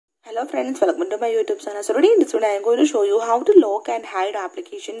Hello friends, welcome to my YouTube channel. So today in this video I am going to show you how to lock and hide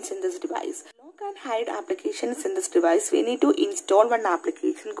applications in this device. Lock and hide applications in this device, we need to install one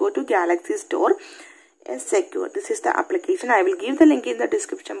application. Go to Galaxy Store, Secure. This is the application. I will give the link in the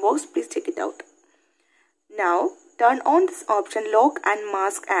description box. Please check it out. Now turn on this option lock and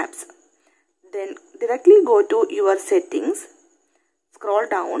mask apps. Then directly go to your settings. Scroll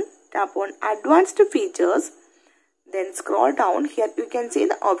down, tap on advanced features. Then scroll down. Here you can see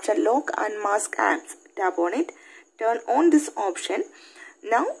the option lock and mask apps. Tap on it. Turn on this option.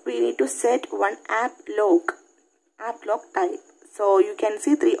 Now we need to set one app lock type. So you can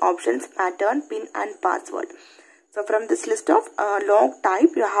see three options: pattern, pin and password. So from this list of lock type,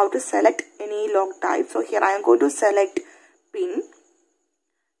 you have to select any lock type. So here I am going to select pin.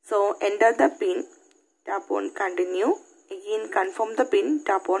 So enter the pin. Tap on continue. Again confirm the pin.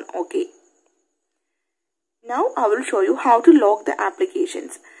 Tap on OK. Now I will show you how to lock the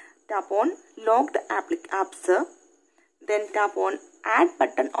applications. Tap on lock the apps. Then tap on add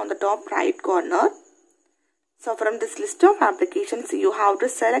button on the top right corner. So from this list of applications, you have to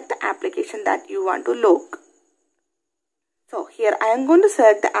select the application that you want to lock. So here I am going to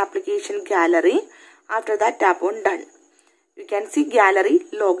select the application gallery. After that tap on done. You can see gallery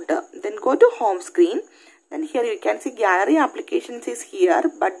locked. Then go to home screen. Then here you can see gallery applications is here,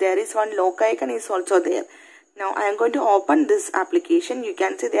 but there is one lock icon is also there. Now I am going to open this application. You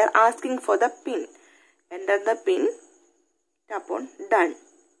can see they are asking for the pin. Enter the pin. Tap on done.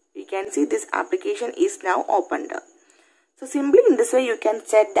 You can see this application is now opened. So simply in this way you can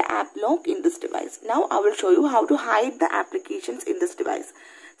set the app lock in this device. Now I will show you how to hide the applications in this device.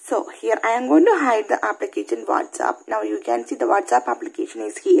 So here I am going to hide the application WhatsApp. Now you can see the WhatsApp application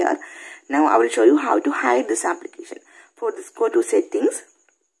is here. Now I will show you how to hide this application. For this, go to settings.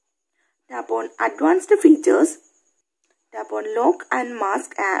 Tap on advanced features. Tap on lock and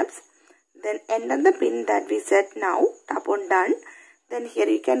mask apps. Then enter the pin that we set now. Tap on done. Then here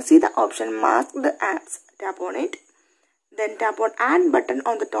you can see the option mask the apps. Tap on it. Then tap on add button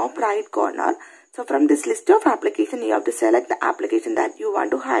on the top right corner. So from this list of application you have to select the application that you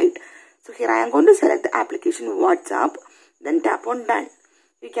want to hide. So here I am going to select the application WhatsApp. Then tap on done.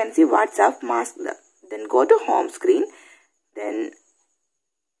 You can see WhatsApp masked. Then go to home screen. Then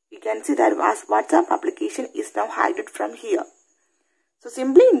you can see that WhatsApp application is now hidden from here. So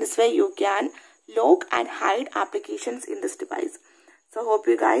simply in this way you can lock and hide applications in this device. So hope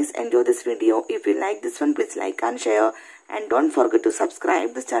you guys enjoy this video. If you like this one, please like and share. And don't forget to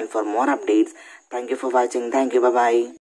subscribe this channel for more updates. Thank you for watching. Thank you. Bye-bye.